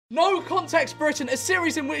No Context Britain, a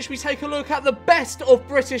series in which we take a look at the best of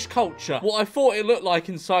British culture. What I thought it looked like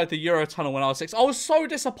inside the Eurotunnel when I was 6. I was so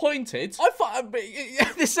disappointed. I thought,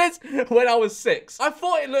 this says when I was 6. I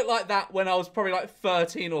thought it looked like that when I was probably like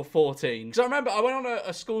 13 or 14. Because I remember I went on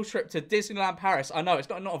a school trip to Disneyland Paris. I know, it's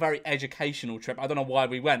not a very educational trip. I don't know why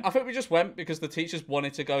we went. I think we just went because the teachers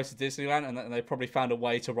wanted to go to Disneyland and they probably found a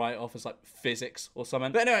way to write it off as like physics or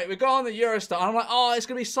something. But anyway, we go on the Eurostar and I'm like, oh, it's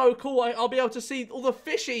going to be so cool. I'll be able to see all the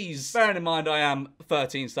fishies. Bearing in mind I am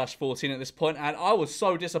 13/14 at this point, and I was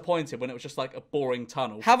so disappointed when it was just like a boring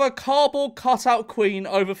tunnel. Have a cardboard cutout queen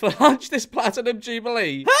over for lunch this Platinum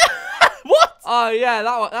Jubilee. What? Oh,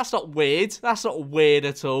 yeah, that's not weird. That's not weird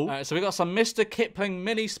at all. All right, so we got some Mr. Kipling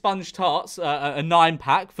mini sponge tarts, a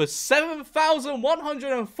 9-pack for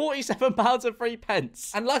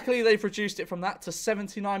 £7,147.03. And luckily they've reduced it from that to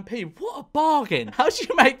 79p. What a bargain. How did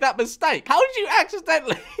you make that mistake? How did you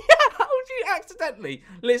accidentally... How would you accidentally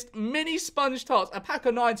list mini sponge tarts? A pack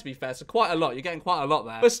of 9, to be fair, so quite a lot. You're getting quite a lot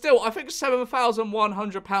there. But still, I think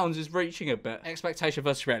 £7,100 is reaching a bit. Expectation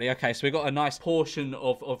versus reality. Okay, so we got a nice portion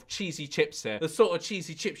of cheesy chips here. The sort of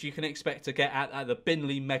cheesy chips you can expect to get at the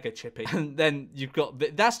Binley Mega Chippy. And then you've got...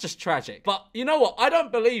 That's just tragic. But you know what? I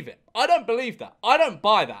don't believe it. I don't believe that. I don't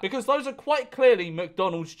buy that. Because those are quite clearly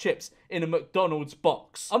McDonald's chips in a McDonald's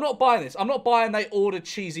box. I'm not buying this. I'm not buying they ordered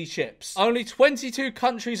cheesy chips. Only 22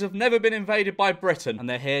 countries have never been invaded by Britain. And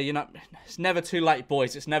they're here, you know. It's never too late,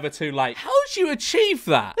 boys. It's never too late. How did you achieve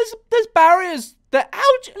that? There's barriers... And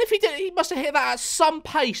if he did, he must have hit that at some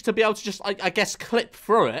pace to be able to just, I guess, clip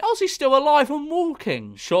through it. How's he still alive and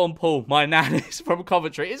walking? Sean Paul, my nan, is from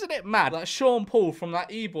Coventry. Isn't it mad that Sean Paul from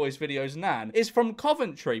that E-Boys video's nan is from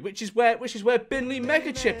Coventry, which is where Binley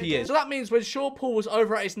Mega Chippy is. So that means when Sean Paul was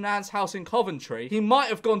over at his nan's house in Coventry, he might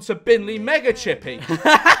have gone to Binley Mega Chippy.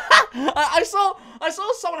 I saw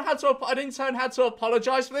someone an intern had to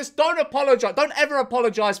apologise for this. Don't apologise. Don't ever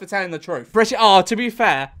apologise for telling the truth. British, to be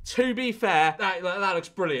fair, that looks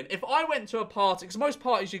brilliant. If I went to a party, because most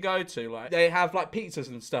parties you go to, like, they have like pizzas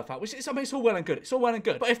and stuff out, which is, I mean, it's all well and good. It's all well and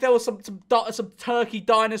good. But if there was some turkey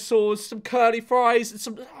dinosaurs, some curly fries,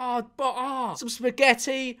 some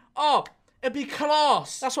spaghetti, it'd be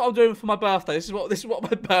class. That's what I'm doing for my birthday. This is what my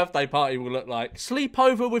birthday party will look like.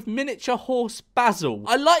 Sleepover with miniature horse Basil.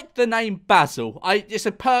 I like the name Basil. I'd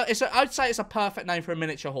say it's a perfect name for a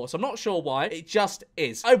miniature horse. I'm not sure why. It just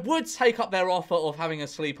is. I would take up their offer of having a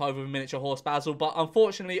sleepover with miniature horse Basil, but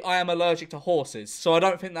unfortunately I am allergic to horses, so I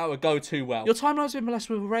don't think that would go too well. Your timeline's been blessed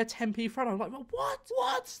with a rare 10p friend. I'm like, well,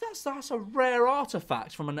 what? That's a rare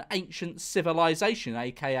artifact from an ancient civilization,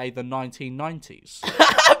 aka the 1990s.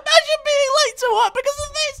 Late to work because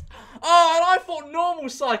of this. Oh, and I thought normal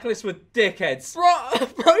cyclists were dickheads.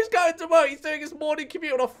 Bro's going to work. He's doing his morning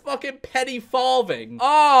commute on a fucking penny farthing.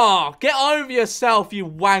 Oh, get over yourself, you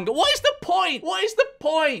wanker. What is the point? What is the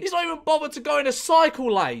point? He's not even bothered to go in a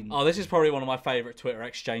cycle lane. Oh, this is probably one of my favourite Twitter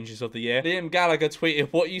exchanges of the year. Liam Gallagher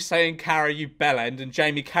tweeted, "What you saying, Carra, you bellend?" And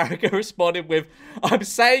Jamie Carragher responded with, "I'm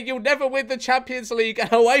saying you'll never win the Champions League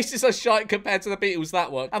and Oasis are shite compared to the Beatles,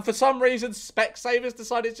 that one." And for some reason, Specsavers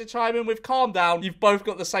decided to chime in with, "Calm down, you've both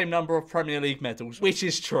got the same number of Premier League medals," which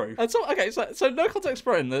is true. And so, okay, so No Context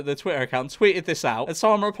Britain, the Twitter account, tweeted this out, and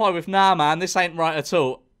someone replied with, "Nah, man, this ain't right at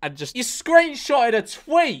all." And just, you screenshotted a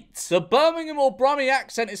tweet. The Birmingham or Brummie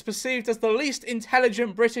accent is perceived as the least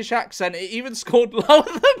intelligent British accent. It even scored lower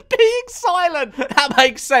than being silent. That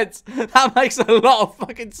makes sense. That makes a lot of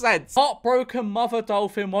fucking sense. Heartbroken mother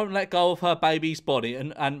dolphin won't let go of her baby's body.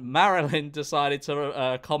 And Marilyn decided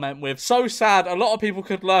to comment with, "So sad. A lot of people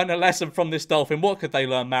could learn a lesson from this dolphin." What could they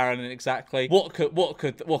learn, Marilyn, exactly? What could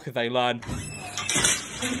they learn?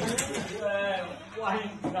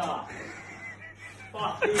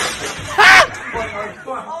 Fucking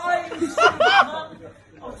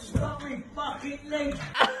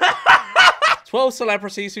 12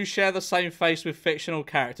 celebrities who share the same face with fictional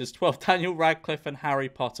characters. 12 Daniel Radcliffe and Harry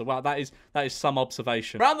Potter. Wow, that is some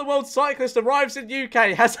observation. Round the world cyclist arrives in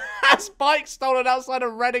UK, has bike stolen outside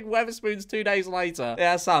of Reading Weatherspoons 2 days later.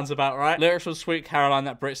 Yeah, that sounds about right. Lyrics from Sweet Caroline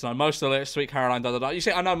that Brits know. Most of the lyrics, Sweet Caroline, da da da. You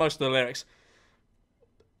see, I know most of the lyrics.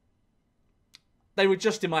 They were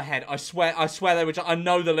just in my head. I swear they were just... I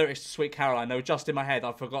know the lyrics to Sweet Caroline. They were just in my head.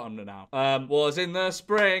 I've forgotten them now. Was in the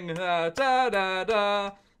spring, da da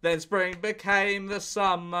da. Then spring became the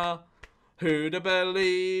summer. Who'd have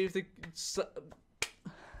believed the...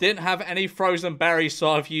 Didn't have any frozen berries, so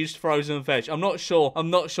I've used frozen veg. I'm not sure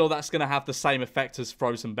that's gonna have the same effect as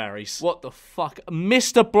frozen berries. What the fuck?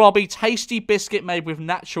 Mr. Blobby tasty biscuit made with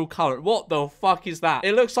natural color. What the fuck is that?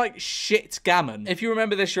 It looks like shit gammon. If you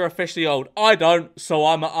remember this, you're officially old. I don't, so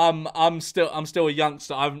I'm still a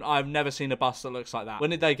youngster. I've never seen a bus that looks like that. When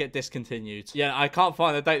did they get discontinued? Yeah, I can't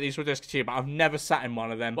find the date these were discontinued, but I've never sat in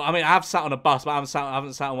one of them. But I mean, I have sat on a bus, but I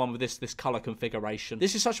haven't sat on one with this color configuration.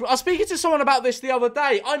 This is such. I was speaking to someone about this the other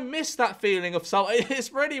day. I miss that feeling of some.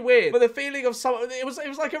 It's really weird, but the feeling of some. It was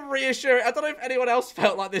like a reassuring. I don't know if anyone else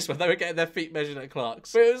felt like this when they were getting their feet measured at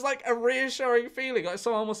Clark's, but it was like a reassuring feeling, like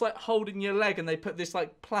someone was like holding your leg and they put this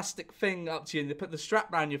like plastic thing up to you and they put the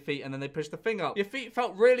strap around your feet and then they push the thing up. Your feet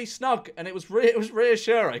felt really snug and it was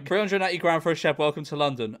reassuring. 380 grand for a shed. Welcome to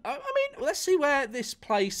London. I mean, let's see where this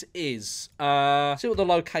place is. See what the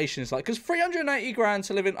location is like, because 380 grand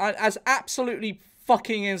to live in, as absolutely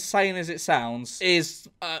fucking insane as it sounds, is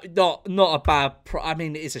not a bad I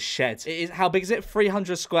mean, it is a shed. It is. How big is it?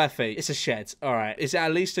 300 square feet. It's a shed. All right. Is it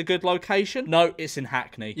at least a good location? No, it's in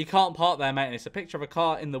Hackney. You can't park there, mate. And it's a picture of a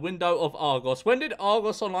car in the window of Argos. When did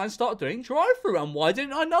Argos Online start doing drive-through? And why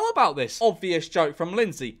didn't I know about this? Obvious joke from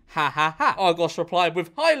Lindsay. Ha ha ha. Argos replied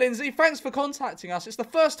with, "Hi Lindsay, thanks for contacting us. It's the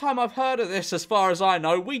first time I've heard of this as far as I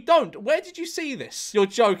know. We don't. Where did you see this?" You're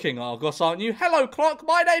joking, Argos, aren't you? Hello, Clock.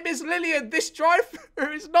 My name is Lillian. This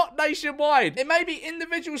drive-through is not nationwide. It may be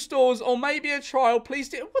individual stores or maybe a trial. Please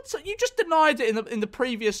do. You just denied it in the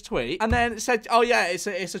previous tweet and then it said, oh yeah, it's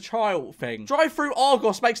a trial thing. Drive-through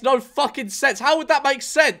Argos makes no fucking sense. How would that make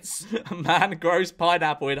sense? A man grows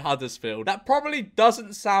pineapple in Huddersfield. That probably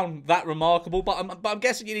doesn't sound that remarkable, but I'm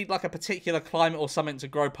guessing you need like a particular climate or something to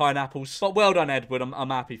grow pineapples. But well done, Edward. I'm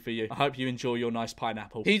happy for you. I hope you enjoy your nice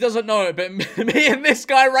pineapple. He doesn't know it, but me and this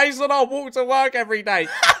guy race on our walk to work every day.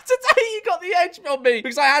 Today you got the edge on me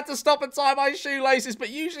because I had to stop and tie my shoelaces, but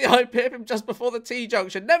usually I pip him just before the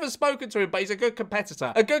T-junction. Never spoken to him, but he's a good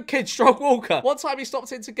competitor. A good kid, strong walker. One time he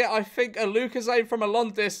stopped in to get, I think, a Lucozade from a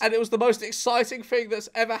Londis, and it was the most exciting thing that's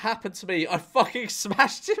ever happened to me. I fucking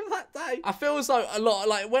smashed him that day. I feel as though a lot,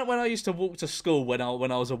 like when I used to walk to school when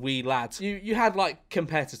I was a wee lad, you had like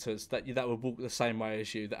competitors that would walk the same way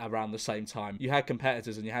as you that around the same time. You had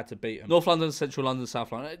competitors and you had to beat them. North London, Central London,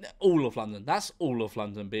 South London, all of London. That's all of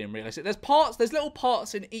London being realistic. There's little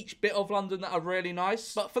parts in each bit of London that are really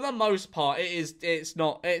nice, but for the most part, it's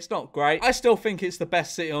not great. I still think it's the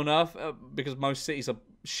best city on earth because most cities are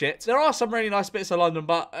shit. There are some really nice bits of London,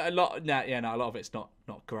 but a lot of it's not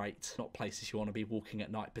great. Not places you want to be walking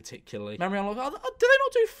at night particularly. Memory unlocked. Do they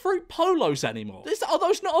not do fruit polos anymore? Are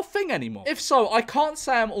those not a thing anymore? If so, I can't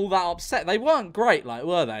say I'm all that upset. They weren't great, like,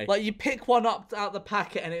 were they? Like, you pick one up out the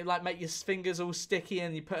packet and it like make your fingers all sticky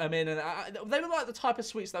and you put them in and they were like the type of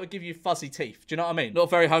sweets that would give you fuzzy teeth. Do you know what I mean? Not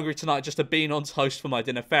very hungry tonight, just a bean on toast for my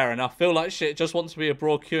dinner. Fair enough. Feel like shit, just want to be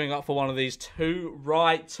abroad queuing up for one of these. Too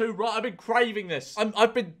right. I've been craving this.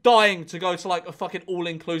 I've been dying to go to like a fucking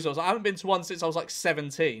all-inclusive. I haven't been to one since I was like 17.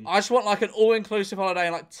 I just want like an all-inclusive holiday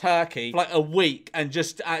in like Turkey for like a week and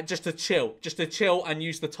just to chill and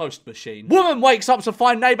use the toast machine. Woman wakes up to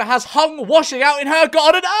find neighbor has hung washing out in her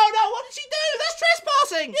garden. Oh no, what did she do? That's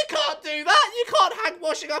trespassing. You can't do that. You can't hang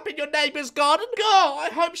washing up in your neighbor's garden.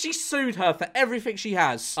 God, I hope she sued her for everything she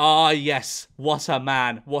has. Ah, yes. What a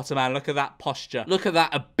man. What a man. Look at that posture. Look at that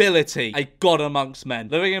ability. A god amongst men.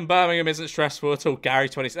 Living in Birmingham isn't stressful at all. Gary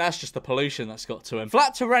 20. That's just the pollution that's got to him.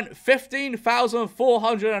 Flat to rent,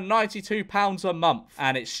 £15,492 a month.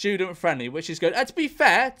 And it's student friendly, which is good. To be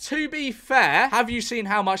fair, have you seen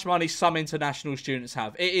how much money some international students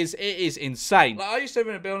have? It is insane. Like, I used to live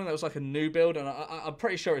in a building that was like a new build, and I'm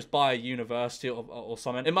pretty sure it's by a university or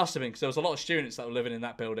something. It must have been, because there was a lot of students that were living in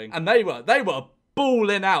that building. And they were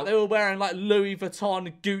balling out. They were wearing like Louis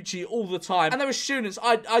Vuitton, Gucci all the time. And there were students,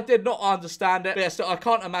 I did not understand it. But yeah, so I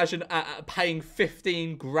can't imagine paying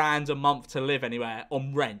 15 grand a month to live anywhere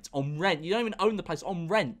on rent. On rent. You don't even own the place. On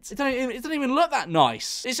rent. It doesn't even look that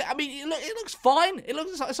nice. It looks fine.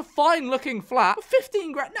 It's a fine looking flat. But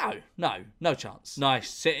 15 grand? No chance. Nice.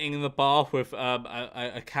 Sitting in the bath with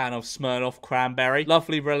a can of Smirnoff cranberry.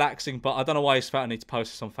 Lovely, relaxing, but I don't know why he's felt I need to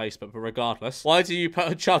post this on Facebook, but regardless. Why do you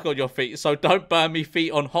put a jug on your feet? So don't burn me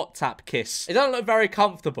feet on hot tap kiss. It doesn't look very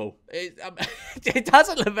comfortable. It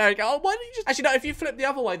doesn't look very good. Oh, why don't you just... Actually, no, if you flip the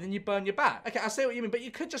other way, then you burn your back. Okay, I see what you mean, but you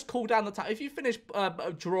could just cool down the tap. If you finish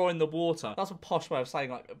drawing the water, that's a posh way of saying,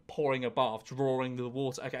 like, pouring a bath, drawing the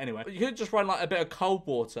water. Okay, anyway. But you could just run, like, a bit of cold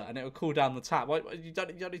water, and it would cool down the tap. You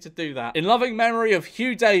don't need to do that. In loving memory of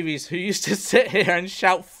Hugh Davies, who used to sit here and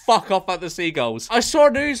shout fuck off at the seagulls. I saw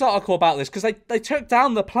a news article about this because they took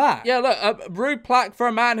down the plaque. Yeah, look, a rude plaque for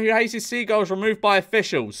a man who hates his seagulls removed by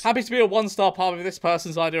officials. Happy to be a 1-star pub if this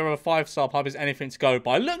person's idea of a 5-star pub is anything to go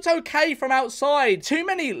by. Looked okay from outside. Too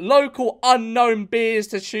many local unknown beers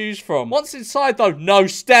to choose from. Once inside though, no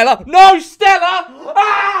Stella. No Stella!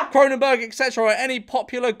 Ah! Kronenberg, etc. or any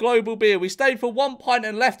popular global beer. We stayed for 1 pint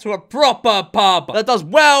and left to a proper pub that does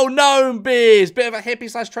well-known beers. Bit of a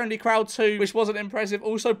hippie/trendy crowd too, which wasn't impressive.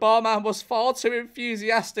 Also, barman was far too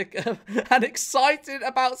enthusiastic and excited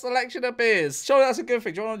about selection of beers. Surely that's a good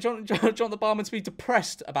thing. Do you want the barman to be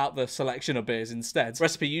depressed about the selection of beers instead?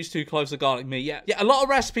 Recipe: use 2 cloves of garlic meat. Yeah, a lot of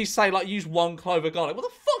recipes say like use 1 clove of garlic. What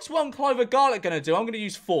the fuck's 1 clove of garlic gonna do? I'm gonna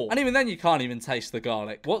use 4. And even then you can't even taste the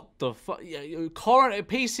garlic. What the fuck? Yeah,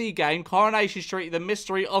 PC game, Coronation Street, the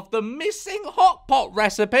mystery of the missing hot pot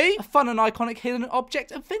recipe. A fun and iconic hidden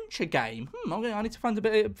object adventure game. I need to find a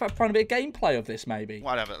bit of gameplay of this maybe.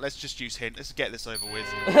 Whatever, let's just use hint. Let's get this over with.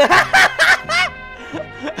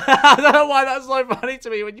 I don't know why that's so funny to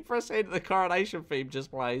me. When you press hint, the Coronation theme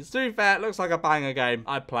just plays. To be fair, it looks like a banger game.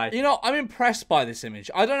 I'd play. You know, I'm impressed by this image.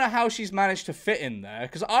 I don't know how she's managed to fit in there,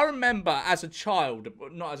 because I remember as a child,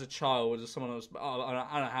 not as a child, as someone else, I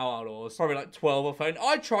don't know how old I was, probably like 12 or 13,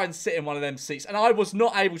 I'd try and sit in one of them seats, and I was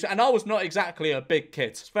not able to, and I was not exactly a big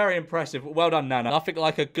kid. It's very impressive. Well done, Nana. Nothing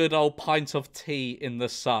like a good old pint of tea in the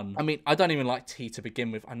sun. I mean, I don't even like tea to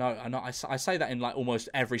begin with. I know. I say that in like almost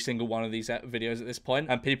every single one of these videos at this point,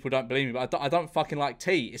 and people don't believe me, but I don't fucking like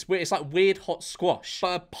tea. It's weird. It's like weird hot squash.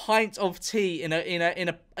 But a pint of tea in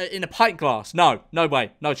a pint glass. No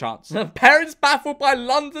way. No chance. Parents baffled by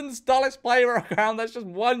London's dullest playground. That's just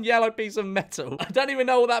one yellow piece of metal. I don't even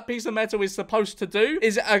know what that piece of metal is supposed to do.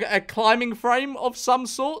 Is it a climbing frame of some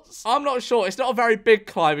sorts? I'm not sure. It's not a very big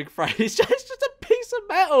climbing frame. It's just a piece of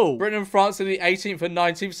metal. Britain and France in the 18th and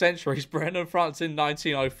 19th centuries. Britain and France in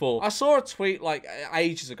 1904. I saw a tweet like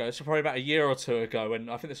ages ago, so probably about a year or two ago, and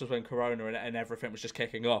I think this was when Corona and everything was just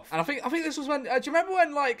kicking off. And I think this was when, do you remember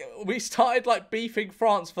when like we started like beefing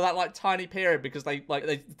France for that like tiny period because they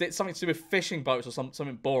did something to do with fishing boats or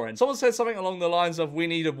something boring? Someone said something along the lines of, we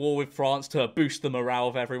need a war with France to boost the morale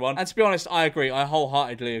of everyone. And to be honest, I agree. I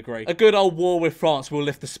wholeheartedly agree. A good old war with France will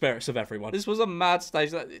lift the spirits of everyone. This was a mad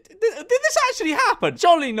stage. Did this actually happen?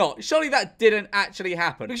 Surely not. Surely that didn't actually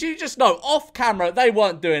happen. Because you just know, off camera, they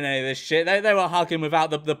weren't doing any of this shit. They were hugging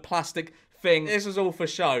without the plastic thing. This was all for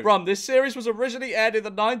show. Brum, this series was originally aired in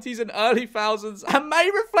the 90s and early thousands and may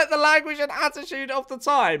reflect the language and attitude of the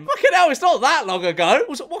time. Fucking hell, it's not that long ago.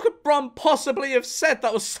 What could Brum possibly have said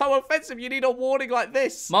that was so offensive you need a warning like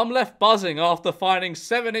this? Mum left buzzing after finding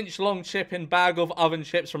 7-inch long chip in bag of oven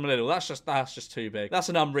chips from Lidl. That's just too big. That's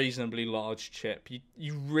an unreasonably large chip.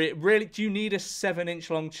 You really, do you need a 7-inch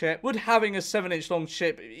long chip? Would having a 7-inch long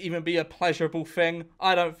chip even be a pleasurable thing?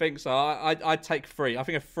 I don't think so. I'd take 3. I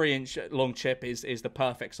think a 3-inch long chip is the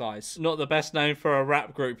perfect size. Not the best name for a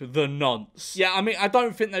rap group, the Nonce. Yeah, I mean, I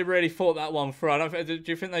don't think they really thought that one through. Do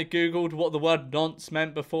you think they googled what the word nonce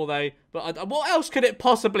meant before they... But what else could it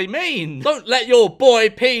possibly mean? Don't let your boy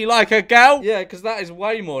pee like a gal. Yeah, because that is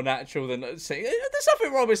way more natural than sitting. There's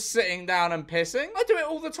nothing wrong with sitting down and pissing. I do it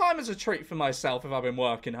all the time as a treat for myself if I've been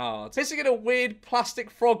working hard. Pissing in a weird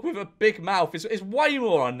plastic frog with a big mouth is way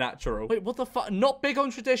more unnatural. Wait, what the fuck? Not big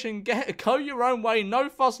on tradition. Go your own way. No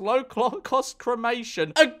fuss, low cost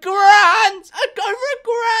cremation. $1 grand? Over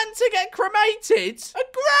 $1 to get cremated? $1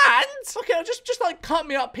 grand? Okay, just like cut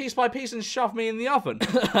me up piece by piece and shove me in the oven.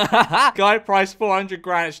 Guy priced 400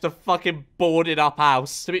 grand. It's the fucking boarded up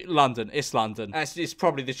house. To be London. It's London. It's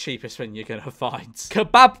probably the cheapest thing you're gonna find.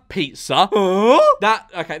 Kebab pizza.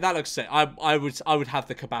 That looks sick. I would have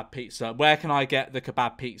the kebab pizza. Where can I get the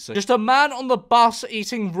kebab pizza? Just a man on the bus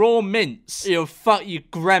eating raw mince. You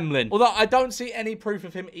gremlin. Although I don't see any proof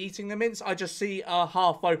of him eating the mince. I just see a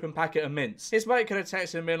half-open packet of mince. His mate could have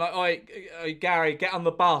texted him and been like, "Oi, Gary, get on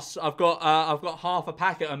the bus. I've got half a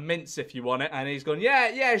packet of mince if you want it." And he's gone,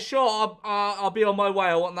 yeah, sure. I'll be on my way.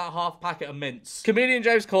 I want that half packet of mince. Comedian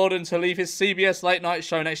James Corden to leave his CBS late night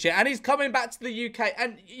show next year, and he's coming back to the UK.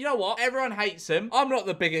 And you know what? Everyone hates him. I'm not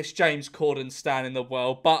the biggest James Corden stan in the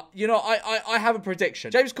world, but you know, I have a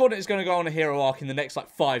prediction. James Corden is going to go on a hero arc in the next like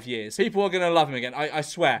 5 years. People are going to love him again. I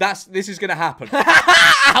swear. This is going to happen.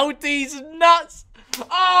 Audi's nuts.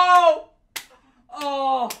 Oh.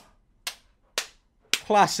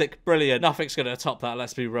 Classic, brilliant. Nothing's going to top that,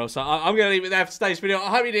 let's be real. So I'm going to leave it there for today's video. I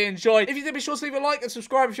hope you did enjoy. If you did, be sure to leave a like and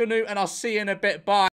subscribe if you're new, and I'll see you in a bit. Bye.